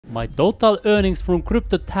My total earnings from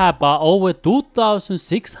CryptoTab are over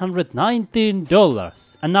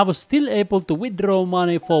 $2,619 and I was still able to withdraw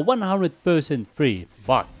money for 100% free.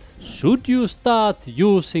 But should you start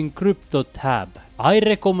using CryptoTab? I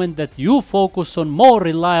recommend that you focus on more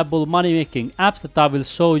reliable money making apps that I will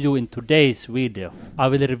show you in today's video. I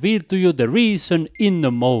will reveal to you the reason in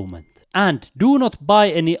a moment. And do not buy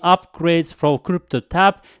any upgrades from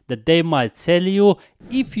CryptoTab that they might sell you.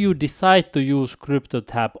 If you decide to use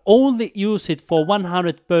CryptoTab, only use it for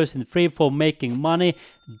 100% free for making money.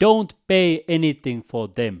 Don't pay anything for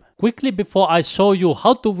them. Quickly before I show you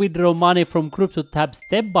how to withdraw money from CryptoTab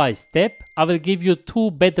step by step, I will give you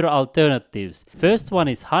two better alternatives. First one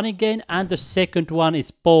is Honeygain and the second one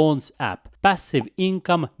is Bones app. Passive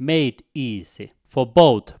income made easy. For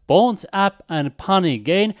both Bones app and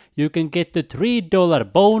Honeygain, you can get the $3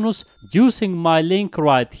 bonus using my link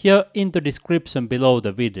right here in the description below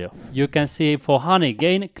the video. You can see for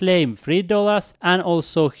Honeygain claim $3 and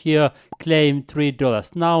also here claim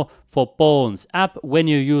 $3 now for Bones app when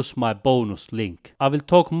you use my bonus link. I will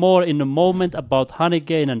talk more in a moment about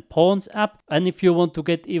Honeygain and Bones app, and if you want to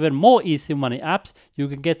get even more easy money apps, you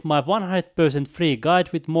can get my 100% free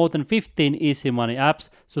guide with more than 15 easy money apps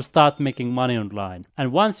to start making money online.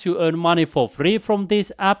 And once you earn money for free from this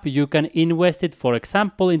app, you can invest it, for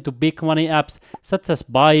example, into big money apps such as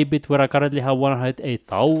BuyBit, where I currently have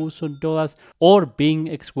 $108,000, or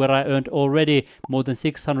BINGX, where I earned already more than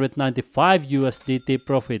 695 USDT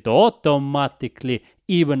profit automatically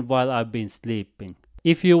even while I've been sleeping.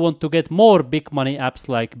 If you want to get more big money apps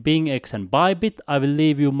like BingX and BuyBit, I will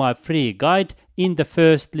leave you my free guide in the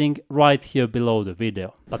first link right here below the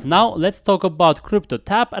video. But now let's talk about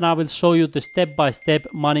CryptoTab and I will show you the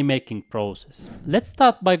step-by-step money making process. Let's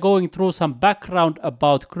start by going through some background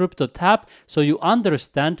about CryptoTab so you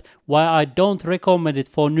understand why I don't recommend it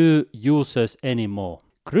for new users anymore.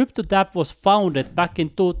 CryptoTab was founded back in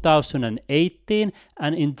 2018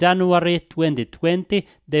 and in January 2020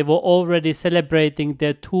 they were already celebrating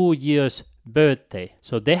their 2 years birthday.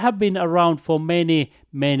 So they have been around for many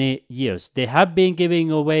years. They have been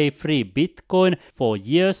giving away free Bitcoin for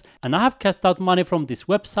years and I have cashed out money from this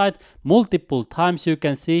website multiple times. You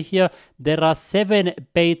can see here there are 7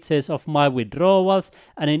 pages of my withdrawals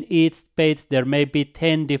and in each page there may be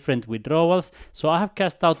 10 different withdrawals. So I have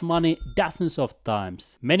cashed out money dozens of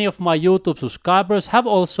times. Many of my YouTube subscribers have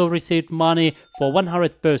also received money for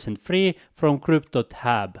 100% free from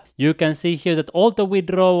CryptoTab. You can see here that all the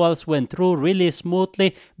withdrawals went through really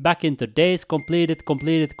smoothly back in the days, completed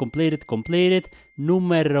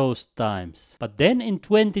numerous times. But then in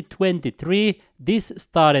 2023 this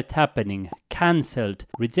started happening. Cancelled,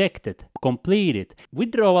 rejected, completed.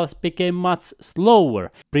 Withdrawals became much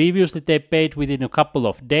slower. Previously they paid within a couple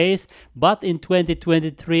of days, but in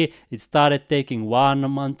 2023 it started taking 1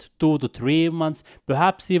 month, 2 to 3 months,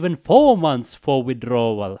 perhaps even 4 months for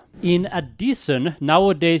withdrawal. In addition,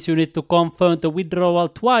 nowadays you need to confirm the withdrawal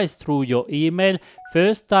twice through your email.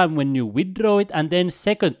 First time when you withdraw it and then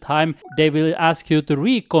second time they will ask you to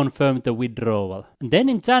reconfirm the withdrawal. And then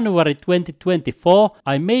in January 2024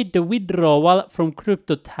 I made the withdrawal from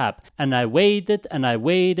CryptoTab and I waited and I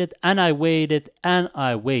waited and I waited and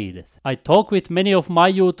I waited. I talked with many of my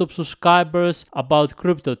YouTube subscribers about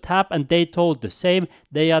CryptoTab and they told the same.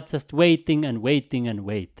 They are just waiting and waiting and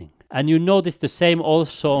waiting. And you notice the same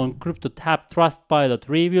also on CryptoTab Trustpilot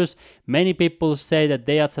reviews. Many people say that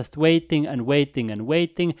they are just waiting and waiting and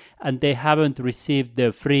waiting and they haven't received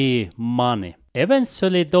their free money.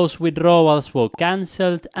 Eventually those withdrawals were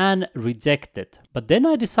cancelled and rejected. But then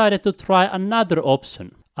I decided to try another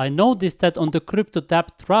option. I noticed that on the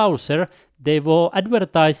CryptoTab browser they were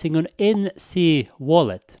advertising an NC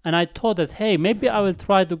wallet. And I thought that hey, maybe I will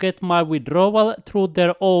try to get my withdrawal through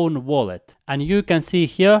their own wallet. And you can see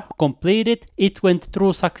here, completed, it went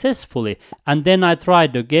through successfully. And then I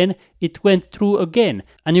tried again, it went through again.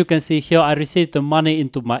 And you can see here I received the money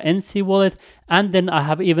into my NC wallet and then I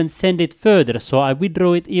have even sent it further. So I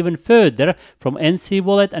withdraw it even further from NC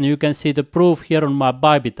wallet and you can see the proof here on my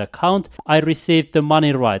BuyBit account. I received the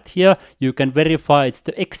money right here. You can verify it's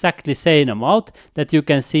the exactly same amount that you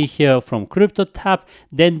can see here from CryptoTab,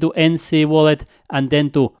 then to NC wallet and then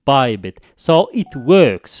to BuyBit. So it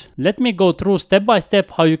works. Let me go through step by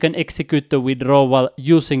step how you can execute the withdrawal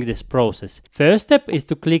using this process. First step is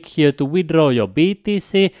to click here to withdraw your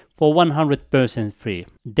BTC for 100% free.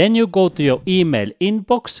 Then you go to your email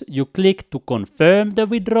inbox, you click to confirm the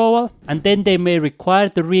withdrawal, and then they may require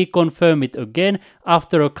to reconfirm it again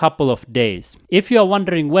after a couple of days. If you are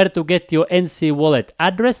wondering where to get your NC wallet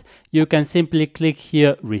address, you can simply click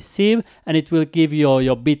here receive and it will give you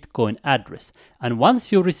your Bitcoin address. And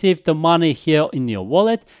once you receive the money here in your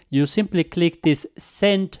wallet, you simply click this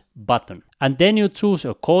send button. And then you choose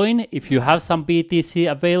a coin. If you have some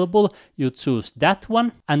BTC available, you choose that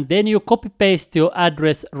one. And then you copy paste your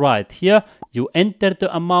address right here. You enter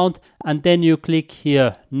the amount and then you click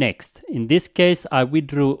here next. In this case, I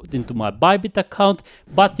withdrew into my BuyBit account,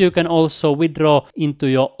 but you can also withdraw into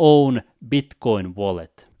your own Bitcoin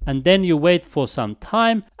wallet. And then you wait for some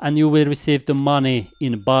time and you will receive the money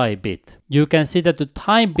in BuyBit. You can see that the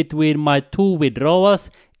time between my two withdrawals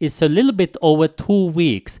is a little bit over 2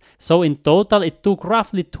 weeks. So in total, it took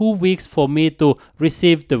roughly 2 weeks for me to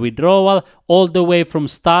receive the withdrawal, all the way from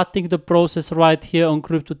starting the process right here on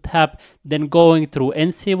CryptoTab, then going through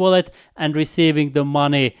NC Wallet and receiving the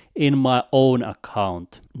money in my own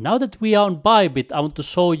account. Now that we are on BuyBit, I want to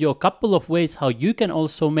show you a couple of ways how you can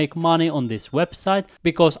also make money on this website,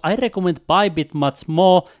 because I recommend BuyBit much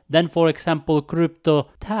more than, for example,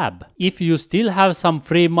 CryptoTab. If you still have some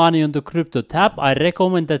free money on the CryptoTab, I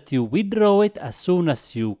recommend that you withdraw it as soon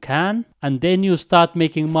as you can, and then you start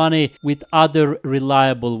making money with other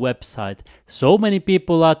reliable websites. So many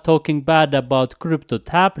people are talking bad about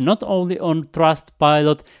CryptoTab, not only on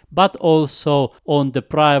Trustpilot, but also on the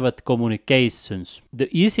private communications. The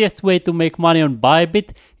easiest way to make money on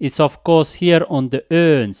BuyBit is of course here on the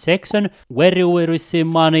earn section, where you will receive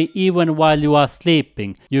money even while you are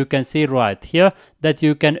sleeping. You can see right here that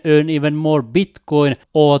you can earn even more Bitcoin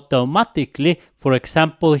automatically, for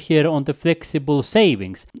example here on the flexible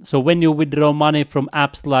savings. So when you withdraw money from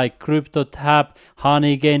apps like CryptoTab,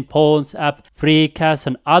 Honeygain, Pawns app, FREECASH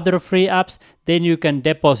and other free apps, then you can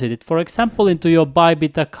deposit it, for example, into your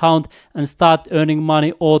BuyBit account and start earning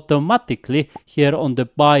money automatically here on the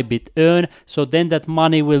BuyBit earn. So then that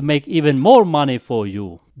money will make even more money for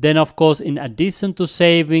you. Then of course, in addition to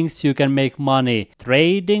savings, you can make money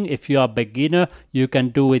trading. If you are a beginner, you can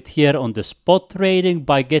do it here on the spot trading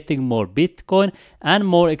by getting more Bitcoin, and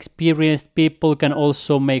more experienced people can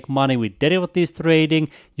also make money with derivatives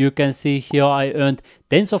trading. You can see here I earned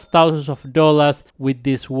tens of thousands of dollars with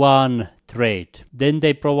this one trade. Then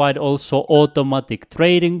they provide also automatic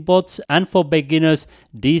trading bots, and for beginners,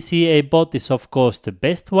 DCA bot is of course the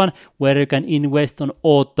best one, where you can invest on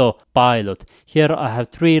autopilot. Here I have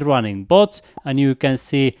 3 running bots and you can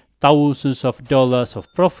see thousands of dollars of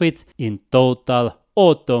profits in total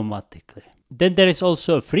automatically. Then there is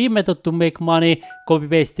also a free method to make money, copy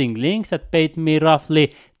pasting links, that paid me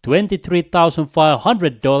roughly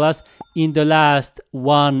 $23,500 in the last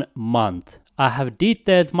 1 month. I have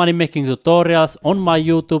detailed money making tutorials on my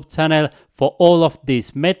YouTube channel for all of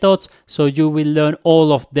these methods, so you will learn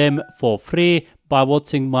all of them for free by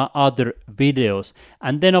watching my other videos.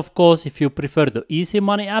 And then of course, if you prefer the easy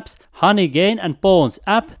money apps, Honeygain and Pawns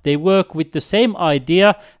app, they work with the same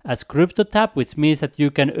idea as CryptoTab, which means that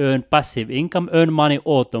you can earn passive income, earn money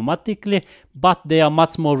automatically, but they are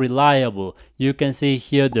much more reliable. You can see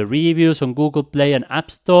here the reviews on Google Play and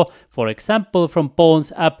App Store, for example, from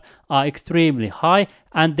Pawns app are extremely high,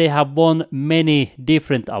 and they have won many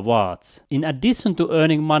different awards. In addition to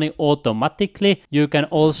earning money automatically, you can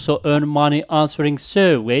also earn money answering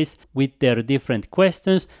surveys with their different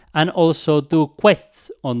questions, and also do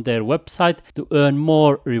quests on their website to earn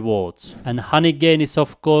more rewards. And Honeygain is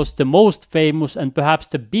of course the most famous and perhaps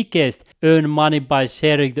the biggest earn money by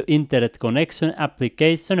sharing the internet connection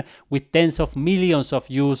application with tens of millions of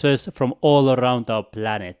users from all around our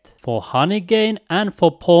planet. For Honeygain and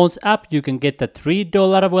for Pawns app, you can get a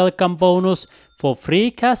 $3 welcome bonus. For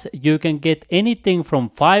FREECASH, you can get anything from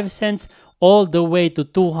 5 cents all the way to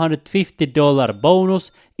 $250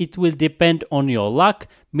 bonus. It will depend on your luck.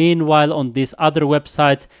 Meanwhile, on these other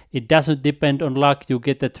websites, it doesn't depend on luck. You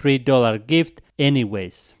get a $3 gift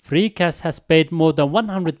anyways. FREECASH has paid more than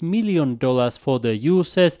 $100 million for the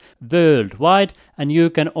users worldwide, and you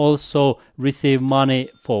can also receive money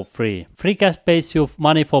for free. FREECASH pays you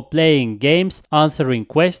money for playing games, answering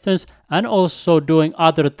questions, and also doing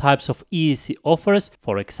other types of easy offers,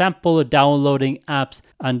 for example, downloading apps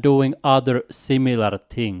and doing other similar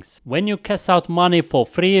things. When you cash out money for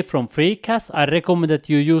free from FREECASH, I recommend that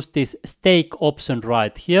you use this stake option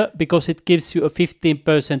right here, because it gives you a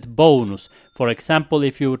 15% bonus For example,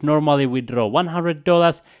 if you would normally withdraw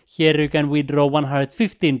 $100, here you can withdraw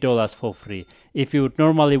 $115 for free. If you would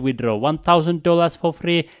normally withdraw $1,000 for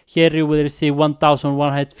free, here you will receive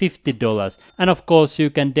 $1,150. And of course, you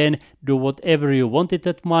can then do whatever you want with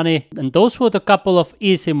that money. And those were the couple of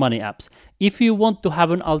easy money apps. If you want to have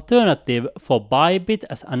an alternative for BuyBit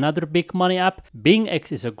as another big money app,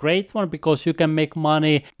 BINGX is a great one because you can make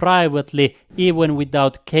money privately even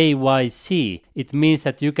without KYC. It means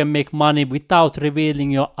that you can make money without revealing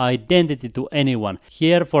your identity to anyone.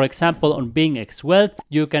 Here, for example, on BINGX Wealth,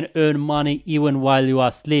 you can earn money even while you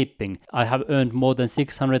are sleeping. I have earned more than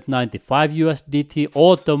 695 USDT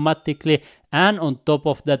automatically, and on top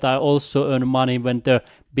of that I also earn money when the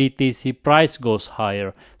BTC price goes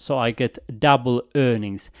higher, so I get double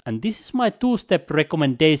earnings. And this is my two-step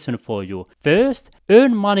recommendation for you. First,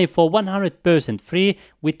 earn money for 100% free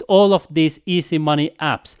with all of these easy money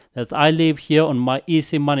apps that I leave here on my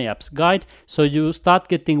easy money apps guide, so you start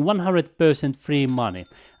getting 100% free money.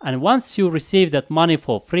 And once you receive that money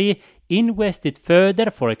for free, invest it further,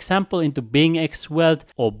 for example into BINGX Wealth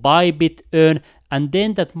or BuyBit Earn, and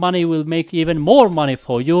then that money will make even more money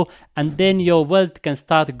for you, and then your wealth can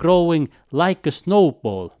start growing like a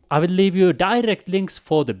snowball. I will leave you direct links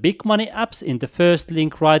for the big money apps in the first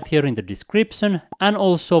link right here in the description, and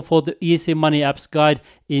also for the easy money apps guide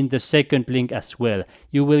in the second link as well.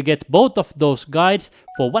 You will get both of those guides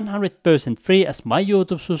for 100% free as my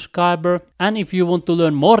YouTube subscriber. And if you want to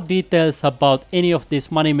learn more details about any of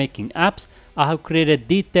these money making apps, I have created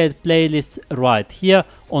detailed playlists right here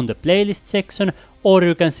on the playlist section, or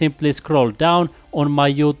you can simply scroll down on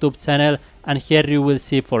my YouTube channel, and here you will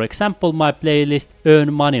see, for example, my playlist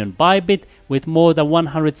Earn Money on BuyBit with more than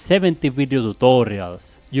 170 video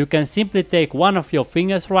tutorials. You can simply take one of your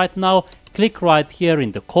fingers right now, click right here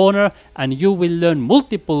in the corner, and you will learn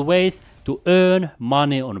multiple ways to earn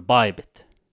money on BuyBit.